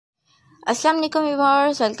अस्सलाम वालेकुम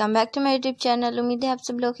viewers, welcome back to my YouTube channel. उम्मीद है आप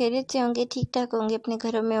सब लोग खैरियत से होंगे, ठीक ठाक होंगे, अपने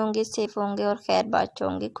घरों में होंगे, सेफ होंगे और खैरबाज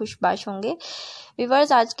होंगे, खुशबाश होंगे।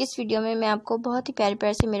 व्यूअर्स, आज की इस वीडियो में मैं आपको बहुत ही प्यारे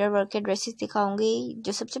प्यारे से मिरर वर्क के ड्रेसेस दिखाऊंगी।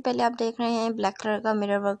 जो सबसे पहले आप देख रहे हैं ब्लैक कलर का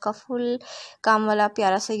मिरर वर्क का फुल काम वाला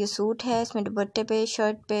प्यारा सा ये सूट है। इसमें दुपट्टे पे,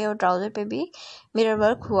 शर्ट पे और ट्राउज़र पे भी मिरर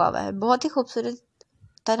वर्क हुआ हुआ है। बहुत ही खूबसूरत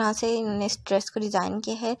तरह से इन्होंने इस ड्रेस को डिज़ाइन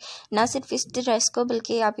किया है। ना सिर्फ इस ड्रेस को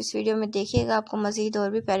बल्कि आप इस वीडियो में देखिएगा, आपको मज़ीद और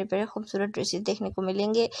भी प्यारे प्यारे खूबसूरत ड्रेसेस देखने को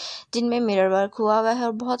मिलेंगे जिनमें मिरर वर्क हुआ हुआ है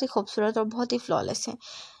और बहुत ही खूबसूरत और बहुत ही फ्लॉलेस है।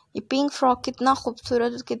 ये पिंक फ्रॉक कितना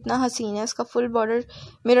खूबसूरत और कितना हसीन है। इसका फुल बॉर्डर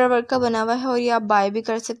मिरर वर्क का बना हुआ है और ये आप बाय भी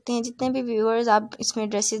कर सकते हैं। जितने भी व्यूअर्स आप इसमें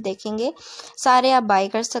ड्रेसेस देखेंगे सारे आप बाय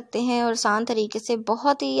कर सकते हैं और आसान तरीके से,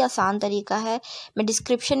 बहुत ही आसान तरीका है। मैं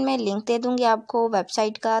डिस्क्रिप्शन में लिंक दे दूंगी आपको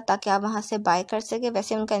वेबसाइट का, ताकि आप वहां से बाय कर सके।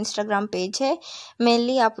 वैसे उनका इंस्टाग्राम पेज है,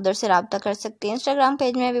 मेनली आप उधर से रब्ता कर सकते हैं। इंस्टाग्राम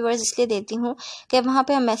पेज में व्यूअर्स इसलिए देती हूँ कि वहाँ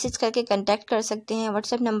पर हम मैसेज करके कॉन्टैक्ट कर सकते हैं,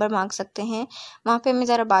 व्हाट्सएप नंबर मांग सकते हैं। वहाँ पर हमें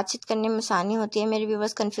ज़रा बातचीत करने में आसानी होती है। मेरे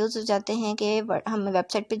व्यूअर्स कन्फ्यूज़ हो जाते हैं कि हम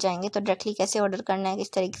वेबसाइट पे जाएंगे तो डायरेक्टली कैसे ऑर्डर करना है,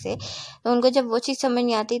 किस तरीके से, तो उनको जब वो चीज़ समझ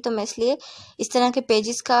नहीं आती, तो मैं इसलिए इस तरह के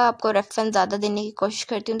पेजेस का आपको रेफरेंस ज़्यादा देने की कोशिश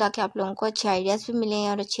करती हूँ, ताकि आप लोगों को अच्छे आइडियाज़ भी मिलें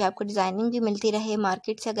और अच्छी आपको डिज़ाइनिंग भी मिलती रहे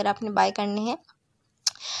मार्केट से, अगर आपने बाय करने हैं।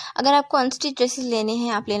 अगर आपको अनस्टिच ड्रेसेस लेने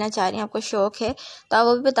हैं, आप लेना चाह रहे हैं, आपको शौक है, तो आप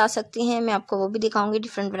वो भी बता सकती हैं। मैं आपको वो भी दिखाऊंगी,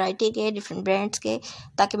 डिफरेंट वैरायटी के, डिफरेंट ब्रांड्स के,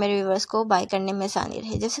 ताकि मेरे व्यूअर्स को बाय करने में आसानी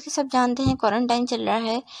रहे। जैसे कि सब जानते हैं क्वारंटाइन चल रहा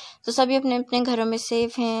है, तो सभी अपने अपने घरों में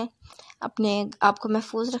सेफ हैं, अपने आप को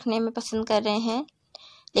महफूज रखने में पसंद कर रहे हैं।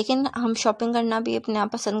 लेकिन हम शॉपिंग करना भी अपने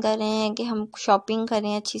आप पसंद कर रहे हैं कि हम शॉपिंग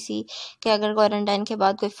करें अच्छी सी, कि अगर क्वारंटाइन के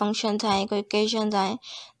बाद कोई फंक्शंस आएँ, कोई ओकेजन्स आएँ,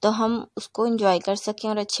 तो हम उसको एंजॉय कर सकें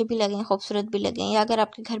और अच्छे भी लगें, खूबसूरत भी लगें। या अगर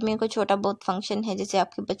आपके घर में कोई छोटा बहुत फंक्शन है, जैसे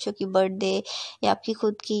आपके बच्चों की बर्थडे, या आपकी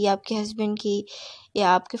खुद की, या आपके हस्बैंड की, या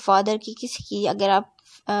आपके फादर की, किसी की, अगर आप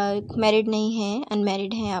मैरिड नहीं हैं,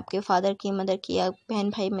 अनमैरिड हैं, आपके फादर की, मदर की, या बहन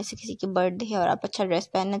भाई में से किसी की बर्थडे है और आप अच्छा ड्रेस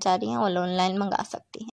पहनना चाह रही हैं, ऑनलाइन मंगा सकती हैं।